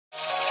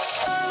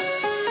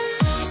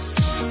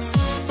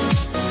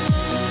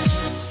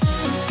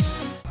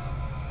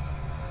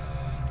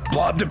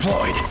Mob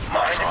deployed.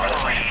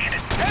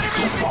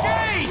 Enemy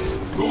engaged!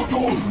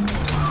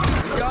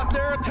 Got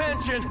their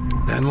attention.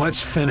 Then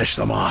let's finish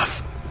them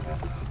off.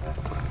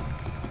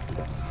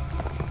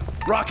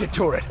 Rocket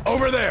turret,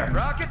 over there!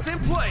 Rockets in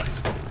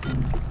place.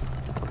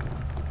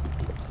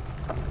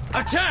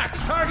 Attack!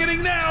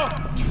 Targeting now!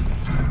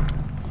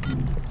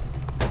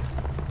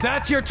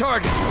 That's your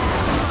target!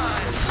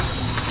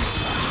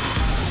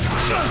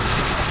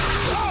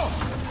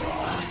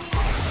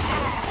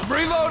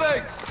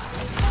 Reloading!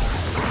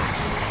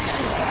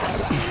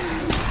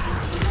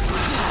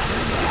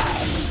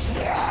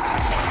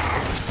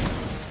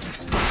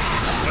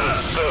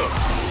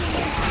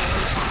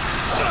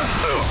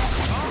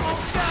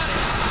 Almost got it!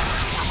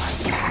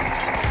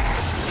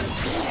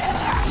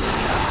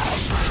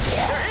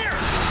 They're here!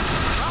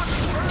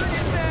 Rockets burning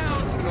it down!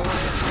 Go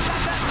ahead.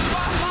 Got that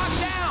spot locked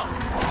down!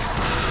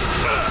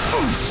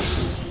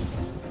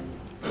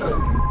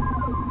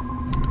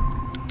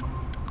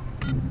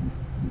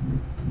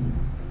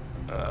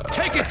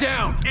 Take it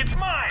down! It's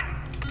mine!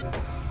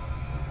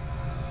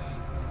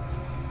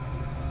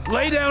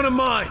 Lay down a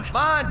mine!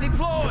 Mine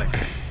deployed!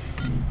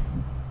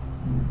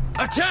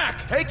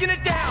 Attack! Taking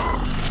it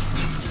down!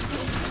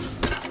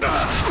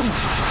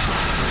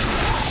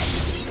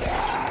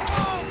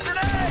 Oh,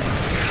 grenade!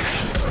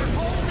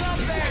 Hold up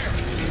there!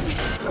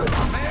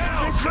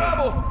 Man's in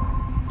trouble!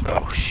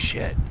 Oh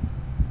shit.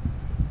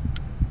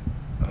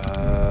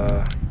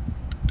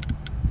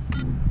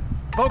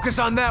 Focus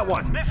on that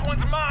one. This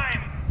one's mine!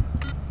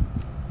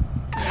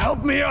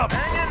 Help me up!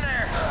 Hang in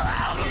there!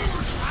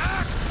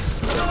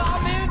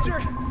 I'm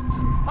injured!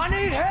 I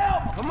need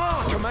help! Come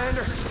on,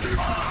 Commander!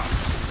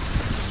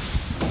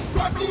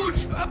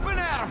 Up and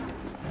at him!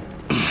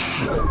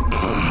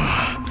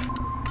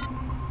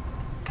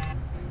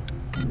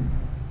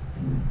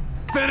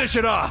 Finish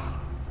it off!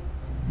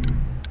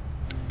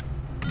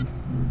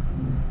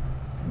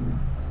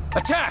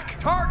 Attack!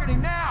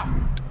 Targeting now!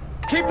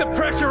 Keep the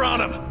pressure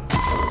on him!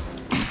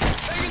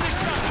 Taking this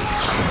shot!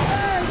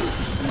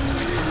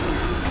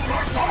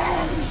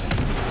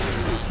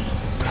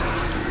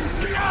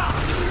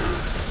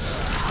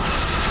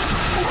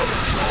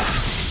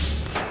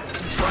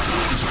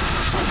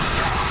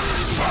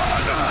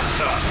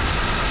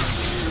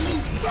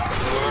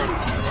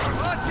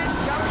 Watch it,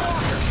 got a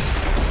walker!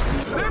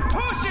 They're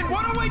pushing!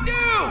 What do we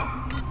do?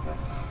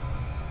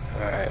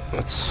 Alright,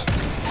 let's...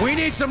 We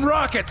need some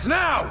rockets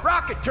now!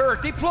 Rocket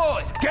turret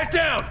deployed! Get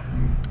down!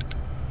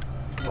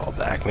 fall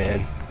back,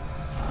 man.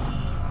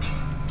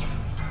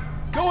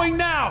 Going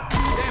now!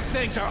 Damn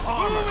things are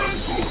armored!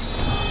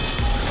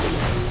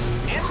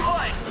 In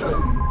place!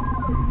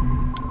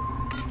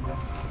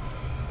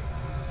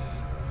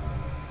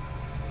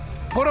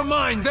 Put a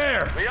mine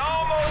there! We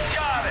almost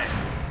got it!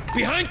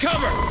 Behind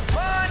cover!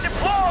 Mine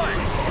deployed!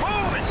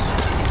 Moving!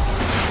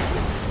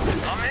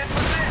 I'm in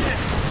position!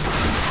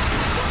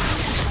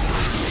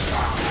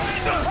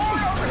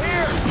 Support over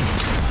here!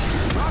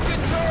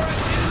 Rocket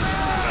turret is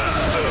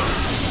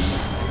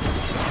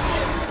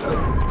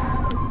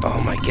Oh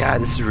my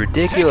god, this is Take it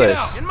ridiculous.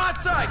 out! In my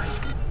sights!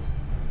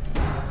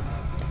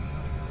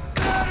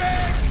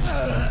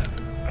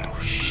 Oh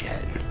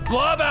shit.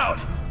 Blob out!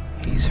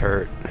 He's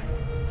hurt.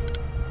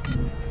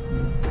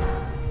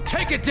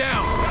 Take it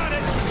down! Got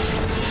it!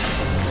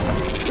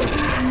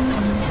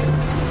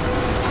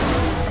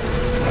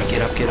 Come on,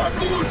 get up, get up.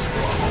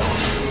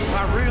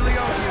 I really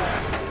owe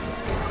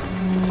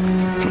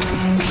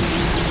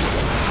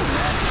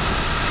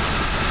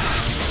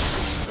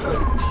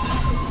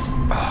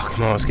Oh,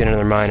 come on, let's get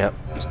another mine up.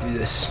 Let's do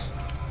this.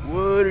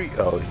 What are you...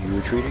 Oh, you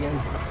retreat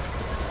again?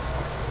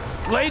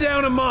 Lay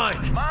down a mine!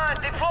 you! Mine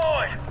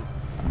deployed!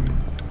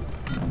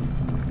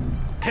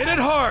 Hit it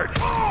hard!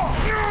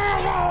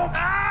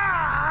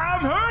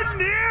 I'm hurting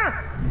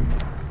here!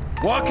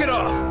 Walk it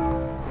off!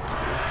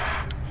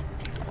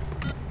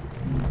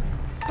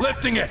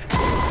 Lifting it! They're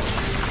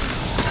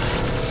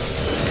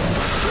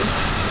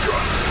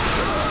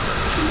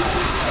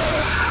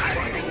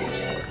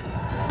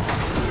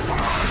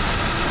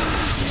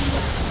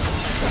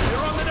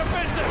on the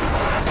defensive!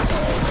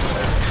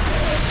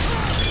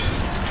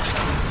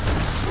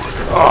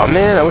 Oh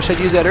man, I wish I'd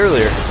used that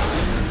earlier.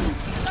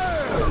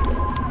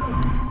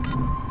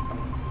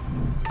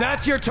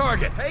 That's your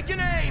target! Taking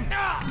aim!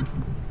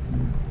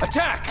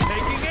 Attack!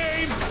 Taking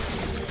aim!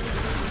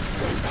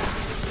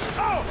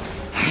 Oh!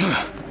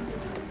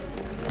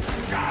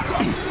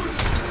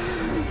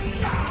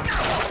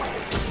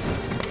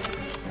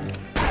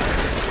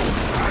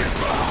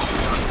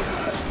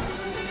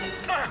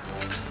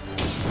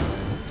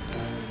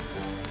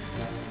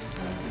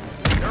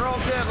 They're all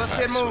dead. Let's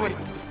get moving.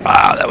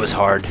 Wow, that was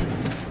hard.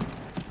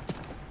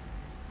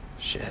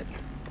 Shit.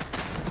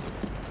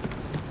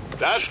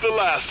 That's the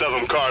last of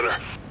them, Carter.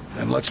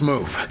 Then let's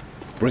move.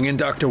 Bring in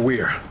Dr.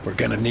 Weir. We're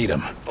gonna need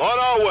him. On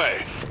our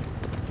way.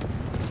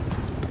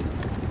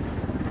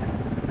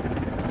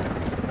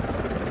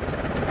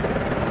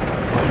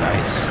 Oh,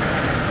 nice.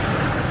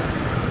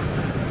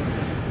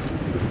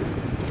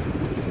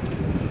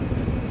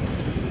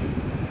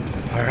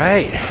 All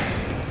right.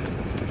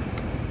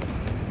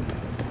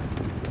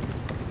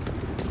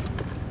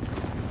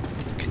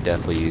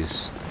 definitely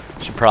use.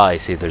 Should probably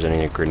see if there's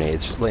any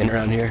grenades just laying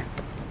around here.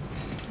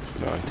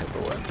 Wrong type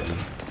of weapon.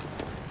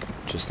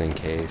 Just in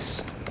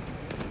case.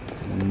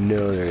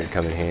 No, they're gonna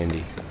come in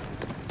handy.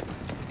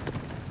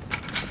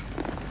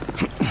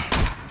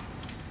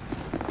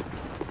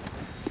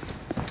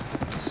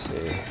 Let's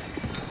see.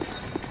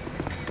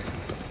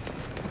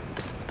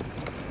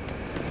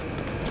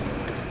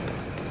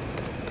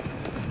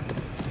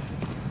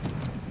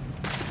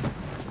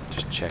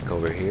 Just check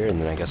over here,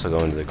 and then I guess I'll go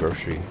into the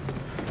grocery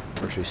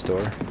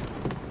store.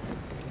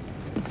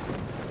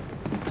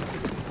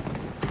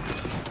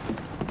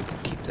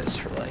 Keep this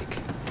for like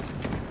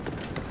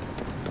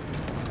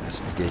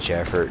last ditch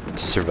effort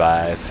to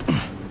survive.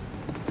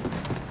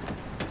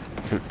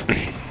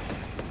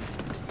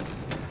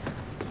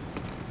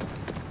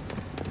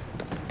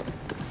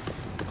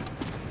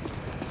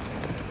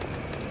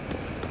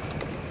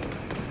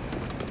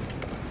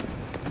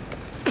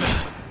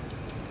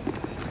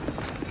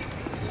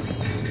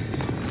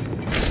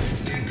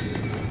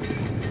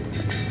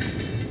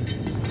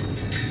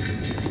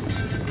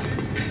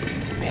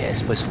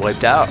 This place is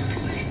wiped out.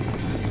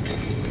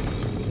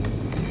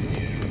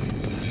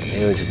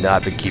 Aliens have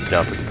not been keeping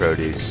up with the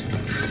produce.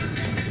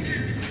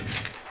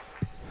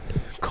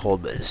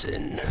 Cold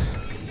medicine.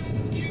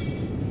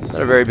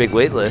 Not a very big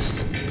wait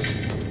list.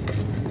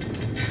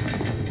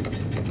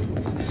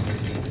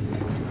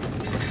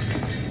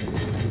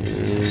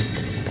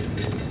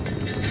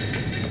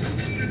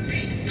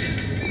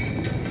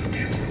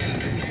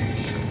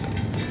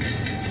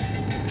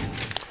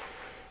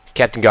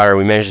 Captain Gare,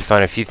 we managed to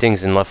find a few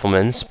things in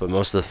Leffelman's, but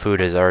most of the food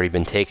has already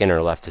been taken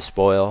or left to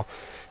spoil.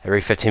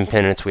 Every 15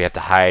 minutes we have to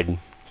hide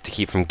to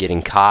keep from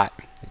getting caught.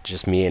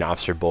 Just me and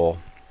Officer Bull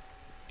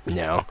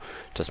now.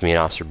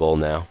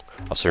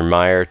 Officer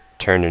Meyer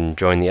turned and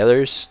joined the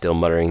others, still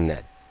muttering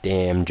that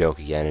damn joke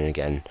again and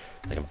again,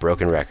 like a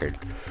broken record.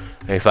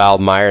 I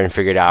followed Meyer and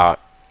figured out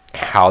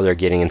how they're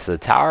getting into the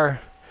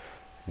tower.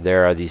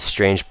 There are these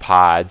strange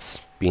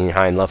pods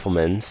behind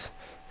Leffelman's.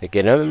 They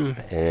get them,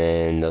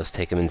 and those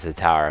take them into the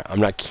tower.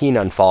 I'm not keen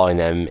on following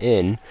them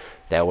in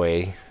that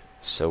way,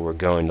 so we're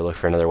going to look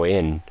for another way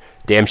in.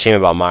 Damn shame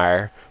about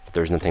Meyer, but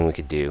there was nothing we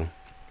could do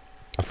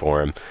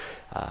for him.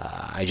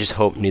 I just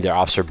hope neither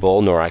Officer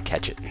Bull nor I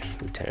catch it.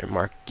 Lieutenant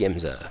Mark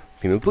Gimza,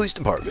 Pima Police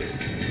Department.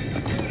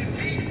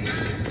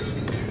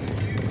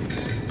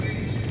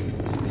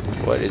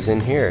 What is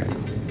in here?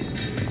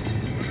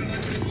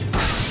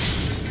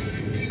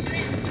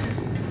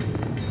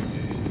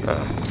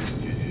 Oh.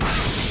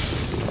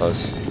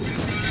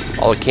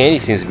 All the candy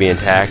seems to be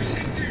intact.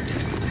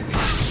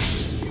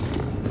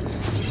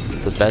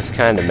 It's the best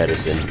kind of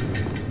medicine.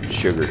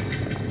 Sugar.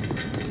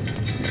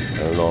 I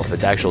don't know if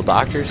the actual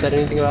doctor said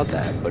anything about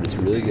that, but it's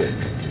really good.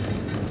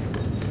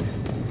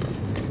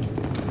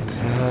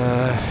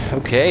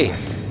 Okay.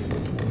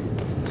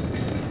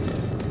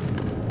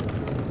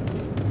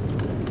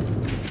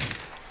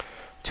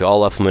 To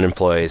all Leffelman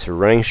employees, we're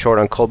running short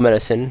on cold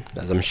medicine,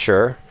 as I'm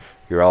sure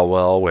you're all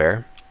well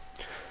aware.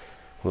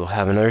 We'll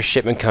have another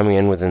shipment coming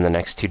in within the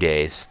next 2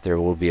 days. There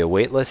will be a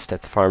wait list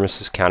at the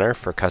pharmacist's counter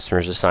for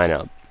customers to sign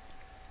up.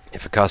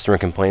 If a customer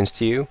complains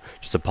to you,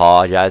 just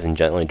apologize and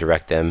gently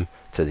direct them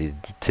to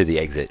the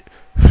exit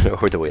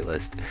or the wait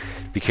list.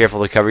 Be careful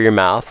to cover your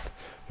mouth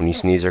when you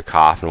sneeze or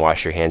cough, and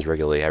wash your hands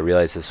regularly. I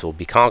realize this will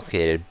be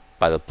complicated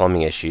by the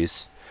plumbing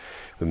issues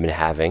we've been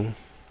having,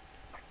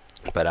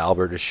 but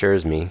Albert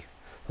assures me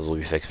those will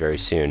be fixed very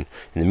soon.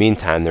 In the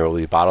meantime, there will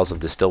be bottles of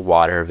distilled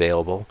water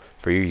available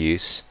for your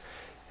use.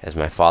 As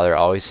my father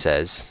always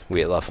says,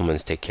 we at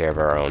Leffelman's take care of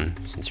our own.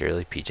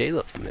 Sincerely, P.J.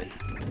 Leffelman.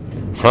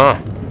 Huh.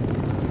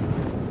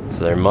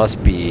 So there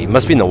must be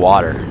in the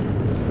water.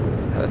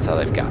 That's how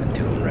they've gotten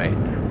to him, right?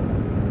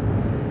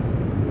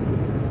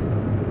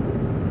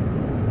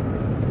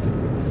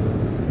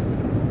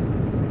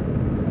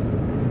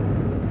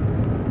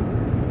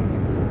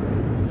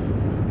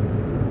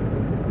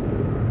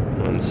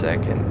 One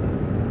second.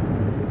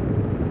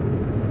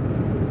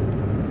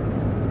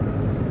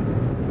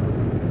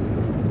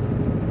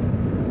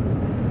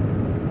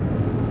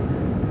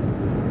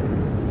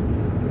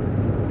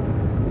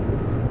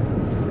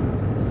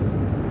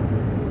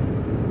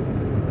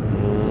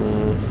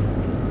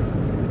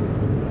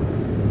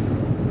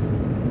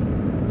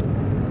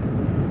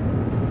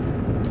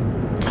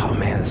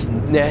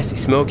 Nasty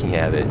smoking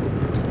habit.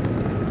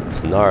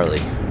 It's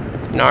gnarly.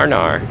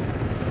 Nar.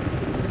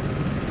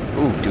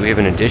 Ooh, do we have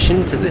an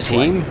addition to the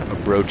team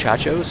of Bro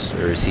Chachos,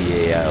 or is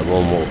he a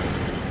lone wolf?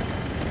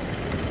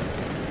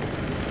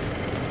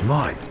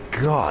 My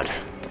God.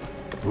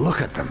 Look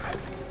at them.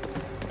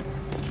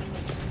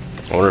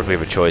 I wonder if we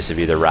have a choice of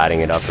either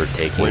riding it up or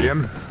taking...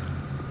 William?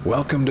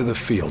 Welcome to the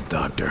field,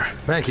 Doctor.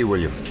 Thank you,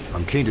 William.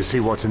 I'm keen to see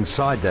what's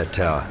inside that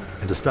tower,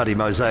 and to study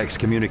Mosaic's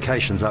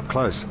communications up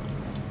close.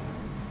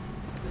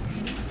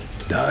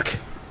 Doc,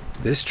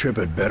 this trip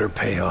had better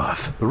pay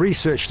off. The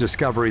research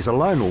discoveries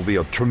alone will be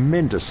of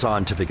tremendous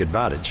scientific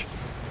advantage.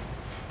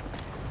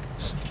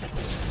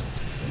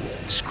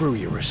 Screw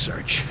your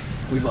research.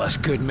 We've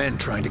lost good men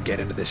trying to get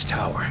into this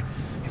tower.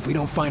 If If we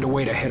don't find a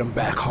way to hit them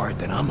back hard,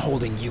 then I'm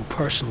holding you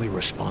personally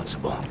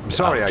responsible. I'm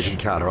sorry, Ouch.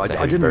 Agent Carter. I It's a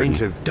heavy didn't mean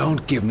burden. to...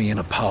 Don't give me an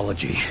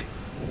apology.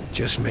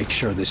 Just make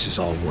sure this is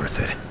all worth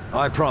it.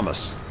 I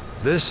promise.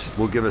 This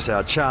will give us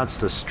our chance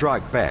to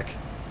strike back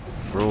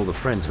for all the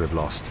friends we've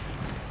lost.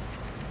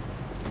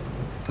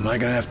 Am I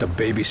gonna have to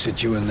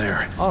babysit you in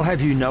there? I'll have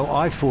you know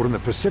I fought in the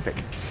Pacific.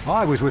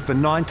 I was with the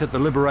 9th at the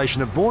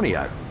liberation of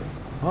Borneo.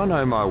 I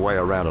know my way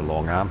around a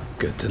long arm.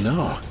 Good to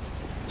know.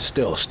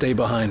 Still, stay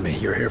behind me.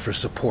 You're here for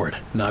support,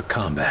 not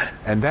combat.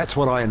 And that's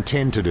what I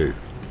intend to do.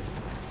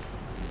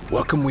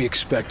 What can we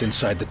expect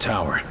inside the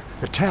tower?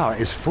 The tower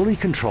is fully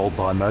controlled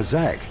by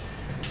Mosaic,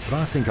 but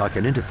I think I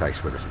can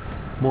interface with it.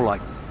 More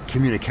like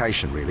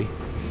communication, really.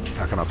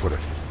 How can I put it?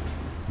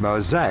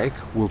 Mosaic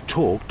will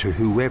talk to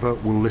whoever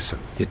will listen.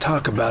 You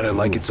talk about it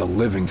like it's a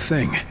living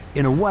thing.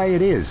 In a way,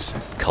 it is.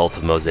 Cult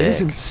of It Mosaic.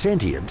 isn't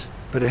sentient,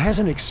 but it has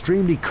an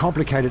extremely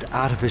complicated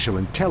artificial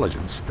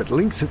intelligence that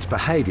links its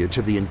behavior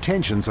to the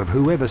intentions of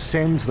whoever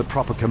sends the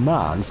proper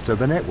commands to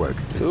the network.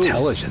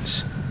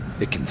 Intelligence.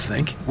 It can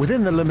think?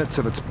 Within the limits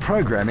of its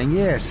programming,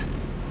 yes.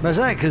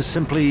 Mosaic is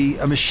simply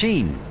a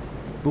machine,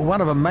 but one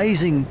of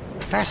amazing,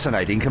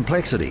 fascinating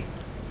complexity.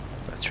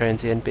 A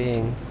transient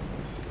being.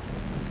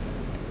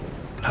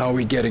 How are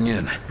we getting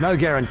in? No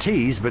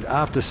guarantees, but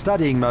after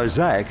studying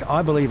Mosaic,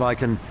 I believe I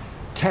can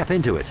tap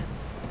into it.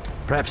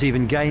 Perhaps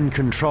even gain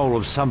control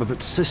of some of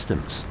its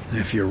systems.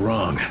 If you're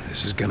wrong,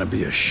 this is gonna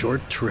be a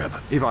short trip.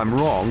 If I'm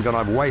wrong, then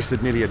I've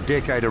wasted nearly a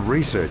decade of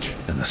research.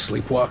 And the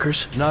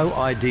sleepwalkers? No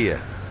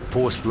idea.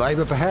 Forced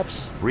labor,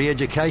 perhaps?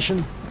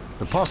 Re-education?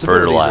 The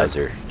possibilities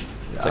Fertilizer.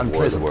 It's like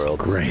War of the unpleasant.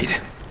 Worlds.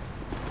 Great.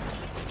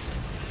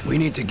 We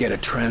need to get a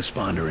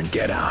transponder and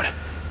get out.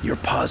 You're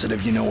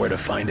positive you know where to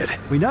find it?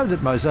 We know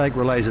that Mosaic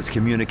relays its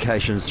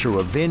communications through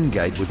a Venn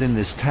gate within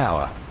this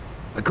tower.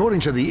 According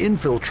to the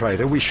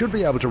infiltrator, we should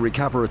be able to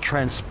recover a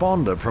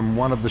transponder from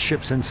one of the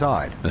ships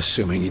inside.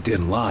 Assuming he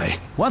didn't lie.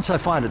 Once I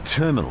find a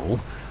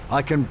terminal,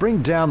 I can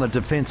bring down the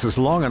defenses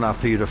long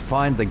enough for you to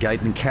find the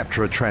gate and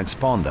capture a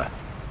transponder.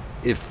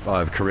 If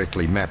I've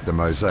correctly mapped the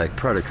Mosaic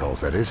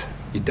protocols, that is.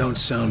 You don't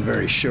sound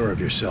very sure of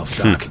yourself,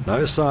 Doc.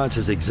 No science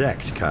is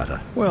exact,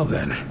 Carter. Well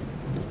then,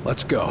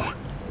 let's go.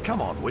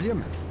 Come on,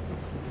 William.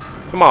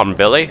 Come on,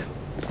 Billy.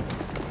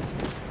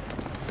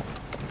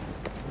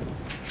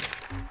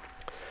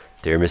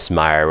 Dear Miss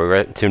Meyer, we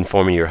regret to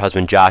inform you your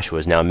husband Joshua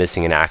is now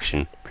missing in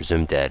action.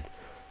 Presumed dead.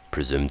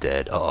 Presumed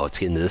dead. Uh-oh, it's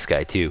getting to this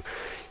guy, too.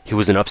 He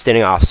was an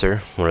upstanding officer,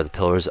 one of the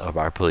pillars of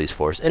our police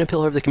force, and a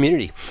pillar of the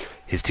community.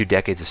 His 2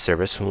 decades of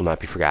service will not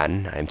be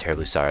forgotten. I am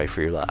terribly sorry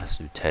for your loss.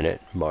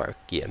 Lieutenant Mark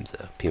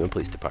Yemza, Pima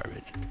Police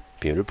Department.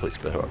 Pima Police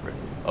Department.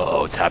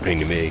 Oh, it's happening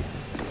to me.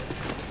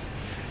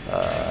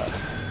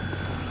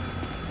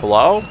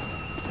 Hello?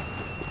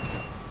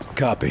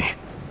 Copy.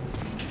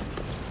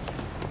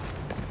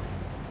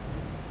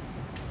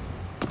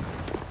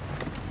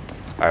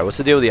 Alright, what's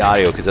the deal with the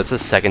audio? Because that's the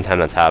second time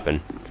that's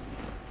happened.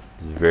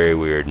 It's very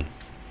weird.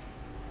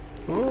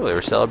 Oh, they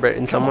were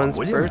celebrating someone's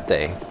William.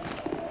 birthday.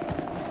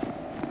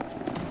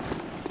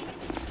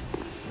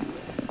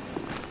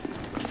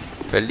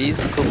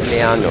 Feliz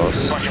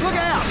cumpleaños. Look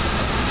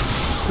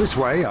out! This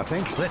way, I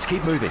think. Let's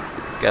keep moving.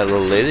 Got a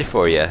little lazy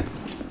for you,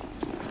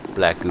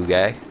 black goo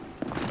guy.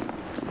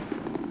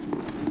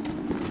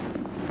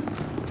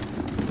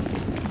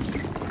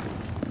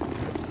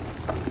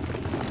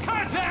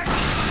 Contact!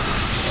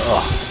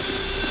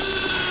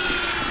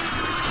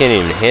 Can't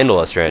even handle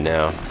us right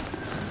now.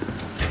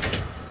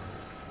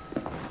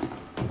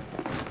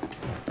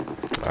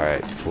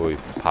 Alright, before we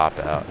pop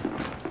out.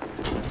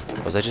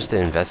 Was that just to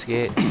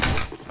investigate?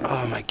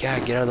 Oh my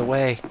god, get out of the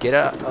way. Get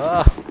out.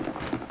 Ugh.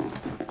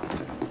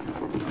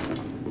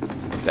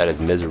 That is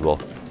miserable.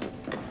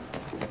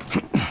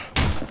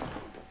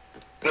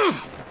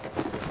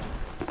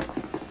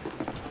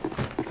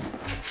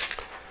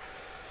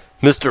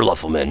 Mr.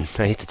 Luffelman,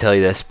 I hate to tell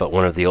you this, but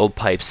one of the old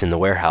pipes in the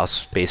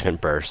warehouse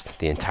basement burst.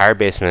 The entire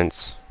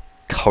basement's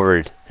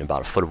covered in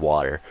about a foot of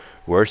water.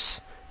 Worse,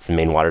 it's the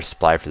main water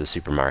supply for the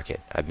supermarket.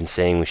 I've been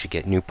saying we should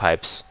get new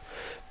pipes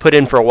put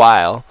in for a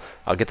while.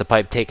 I'll get the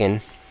pipe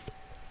taken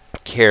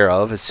care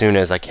of as soon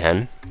as I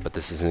can, but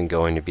this isn't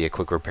going to be a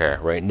quick repair.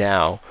 Right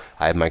now,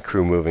 I have my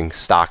crew moving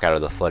stock out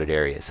of the flooded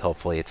areas.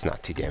 Hopefully it's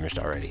not too damaged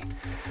already.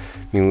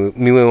 We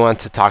want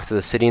to talk to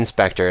the city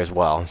inspector as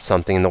well.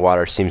 Something in the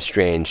water seems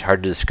strange,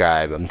 hard to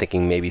describe. I'm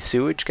thinking maybe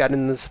sewage got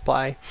into the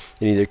supply.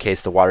 In either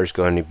case, the water's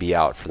going to be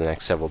out for the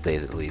next several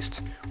days at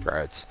least.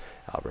 Regards,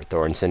 Albert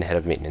Thornton, head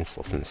of maintenance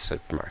from the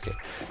supermarket.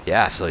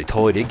 Yeah, so they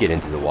totally did get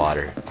into the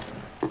water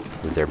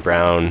with their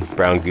brown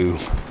goo.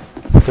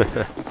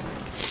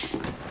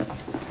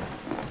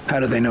 How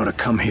do they know to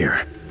come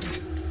here?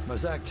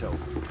 Mosaic tells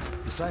them.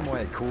 The same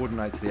way it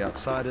coordinates the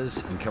outsiders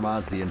and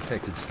commands the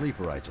infected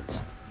sleeper agents.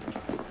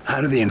 How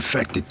do the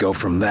infected go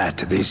from that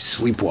to these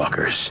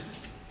sleepwalkers?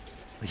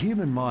 The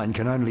human mind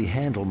can only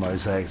handle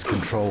Mosaic's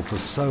control for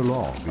so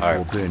long before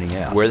Alright, burning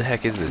out. where the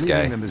heck is this Leaving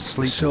guy? them as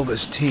sleepers.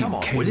 Silva's team Come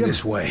on, came William.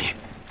 this way.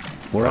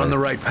 We're on the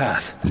right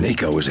path.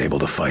 Nico was able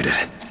to fight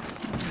it.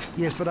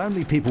 Yes, but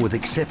only people with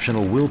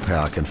exceptional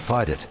willpower can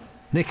fight it.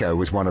 Nico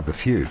was one of the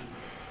few,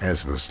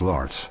 as was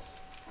Lawrence.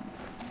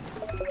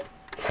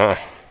 Huh.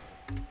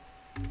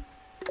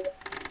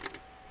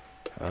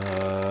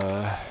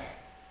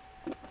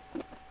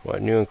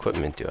 What new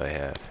equipment do I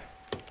have?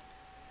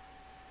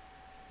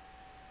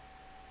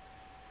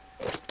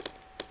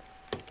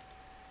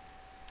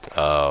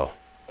 Oh.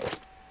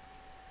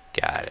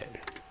 Got it.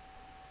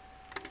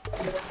 I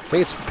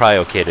think it's probably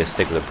okay to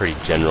stick with a pretty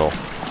general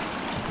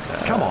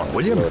Come on,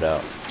 William.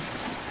 loadout.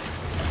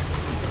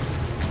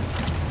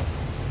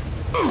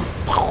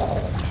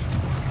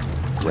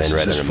 This Ran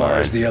right is as into far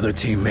mine. as the other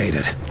team made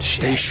it.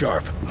 Stay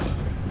sharp.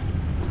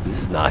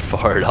 This is not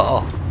far at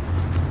all.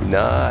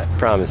 Not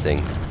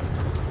promising.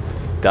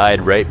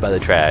 Died right by the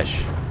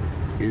trash.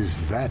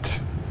 Is that...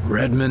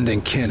 Redmond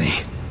and Kenny.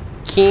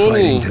 Kenny.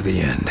 Fighting to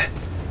the end.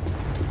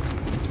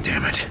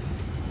 Damn it.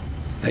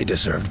 They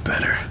deserved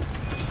better.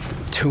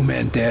 2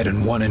 men dead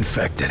and 1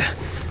 infected.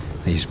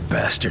 These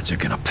bastards are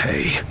gonna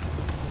pay.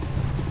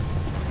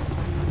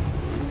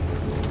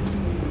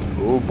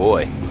 Oh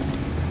boy.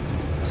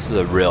 This is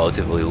a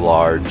relatively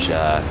large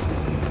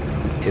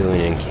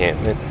alien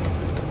encampment.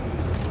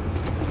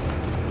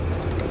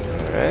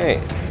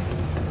 Alright.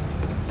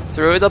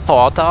 Through the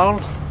portal.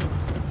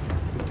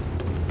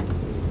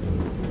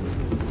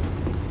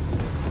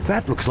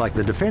 That looks like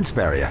the defense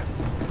barrier.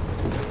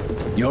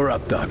 You're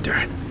up,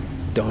 Doctor.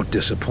 Don't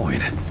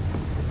disappoint.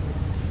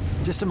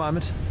 Just a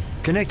moment.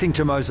 Connecting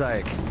to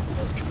Mosaic.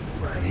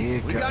 Right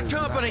here We got goes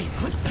company.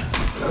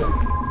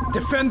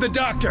 Defend the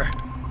Doctor!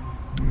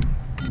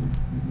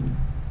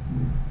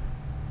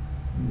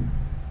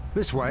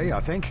 This way, I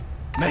think.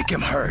 Make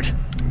him hurt.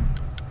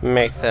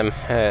 Make them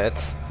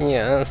hurt.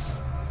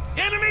 Yes.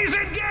 Enemies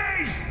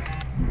engaged!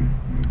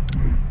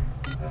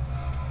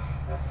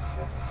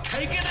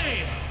 Take an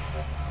aim.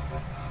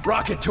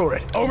 Rocket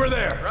turret, over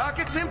there!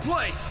 Rockets in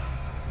place.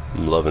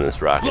 I'm loving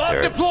this rocket Blood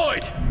turret.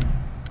 deployed.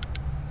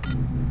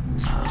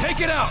 Take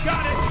it out.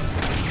 Got it.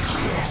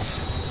 Yes.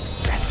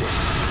 That's it.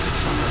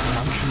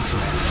 Functions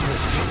match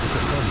with the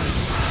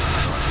performance.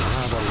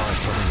 Rather like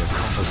having a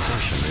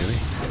conversation, really.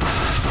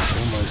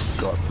 Almost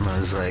got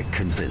Mosaic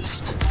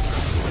convinced.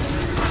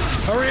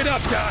 Hurry it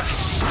up, Doc!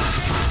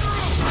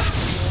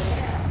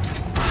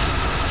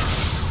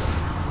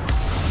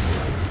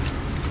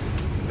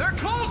 They're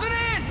closing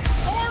in.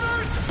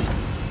 Orders.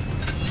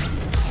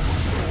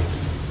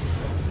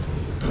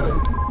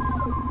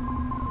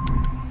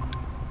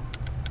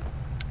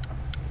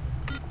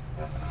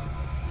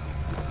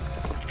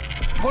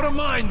 Put a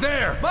mine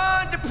there!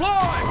 Mine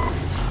deployed.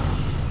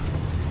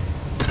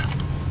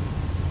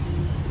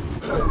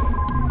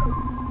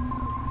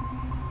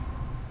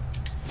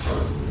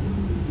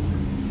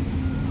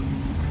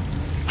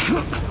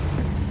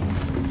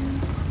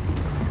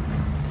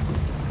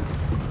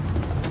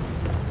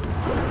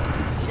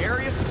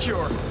 Area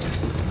secure.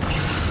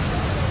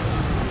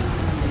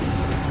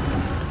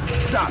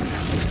 Done.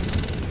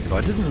 If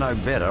I didn't know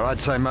better,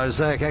 I'd say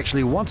Mosaic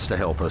actually wants to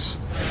help us.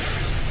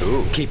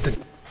 Ooh. Keep the...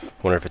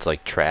 Wonder if it's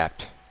like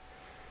trapped.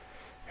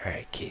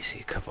 Alright,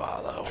 Casey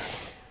Cavallo.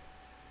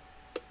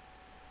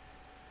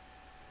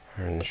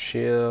 Earn the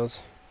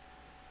shields.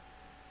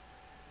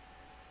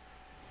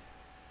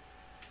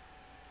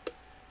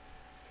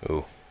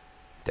 Ooh.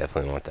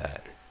 Definitely want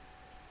that.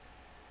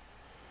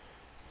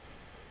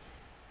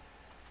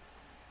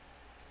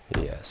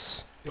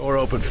 Yes. Door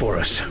open for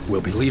us.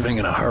 We'll be leaving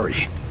in a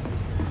hurry.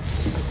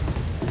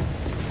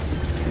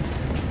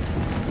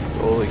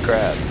 Holy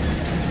crap.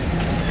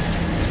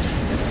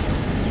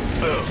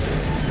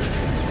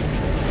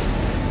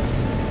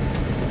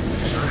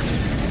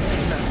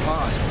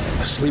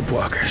 The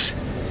sleepwalkers.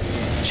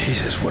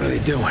 Jesus, what are they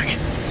doing?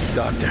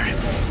 Doctor,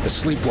 the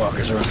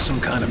sleepwalkers are on some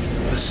kind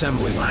of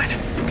assembly line.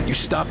 Can you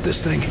stop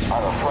this thing?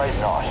 I'm afraid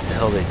not. What the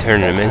hell are they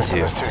turning them That system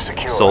into? is too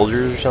secure.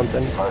 Soldiers or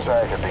something?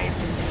 Mosaic would be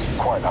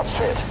quite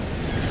upset.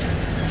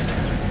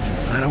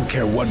 I don't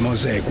care what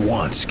Mosaic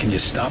wants. Can you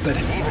stop it?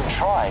 Even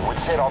trying would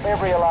set off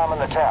every alarm in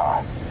the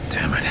tower.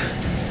 Damn it.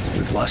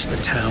 We've lost the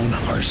town,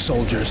 our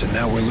soldiers, and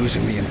now we're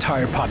losing the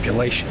entire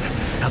population.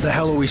 How the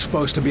hell are we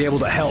supposed to be able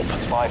to help?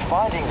 By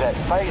finding that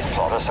phase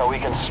plotter so we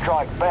can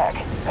strike back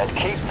and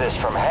keep this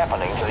from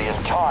happening to the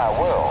entire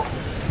world.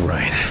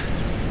 Right.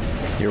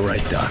 You're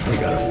right, Doc. We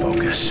gotta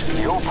focus.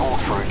 You'll pull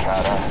through,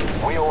 Carter.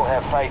 We all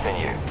have faith in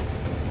you.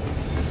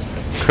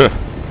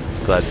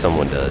 Glad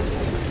someone does.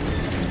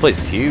 This place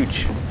is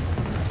huge.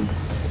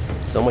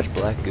 So much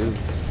black goo.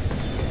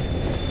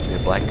 It's like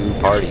a black goo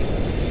party.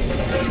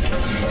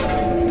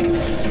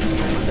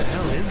 What the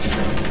hell is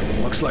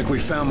that? Looks like we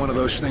found one of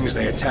those things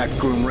they attacked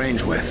Groom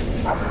Range with.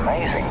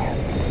 Amazing.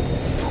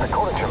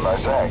 According to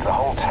Mosaic, the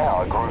whole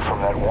tower grew from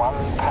that one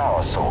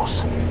power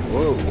source.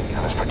 Whoa.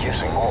 And is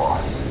producing more.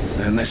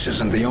 And this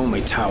isn't the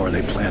only tower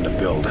they plan to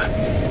build.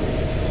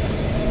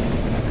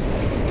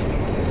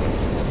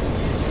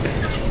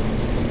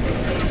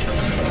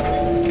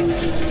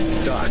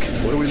 Doc,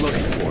 what are we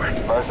looking for?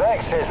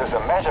 Mosaic says there's a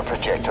matter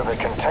projector that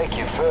can take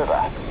you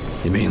further.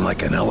 You mean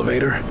like an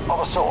elevator? Of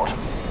a sort.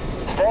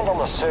 Stand on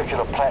the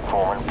circular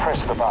platform and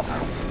press the button.